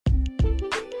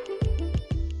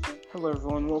Hello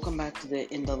everyone, welcome back to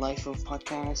the In the Life of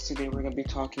podcast. Today we're going to be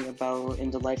talking about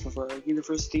in the life of a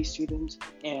university student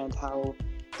and how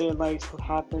their life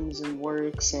happens and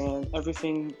works and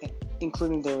everything,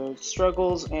 including their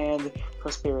struggles and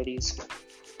prosperities.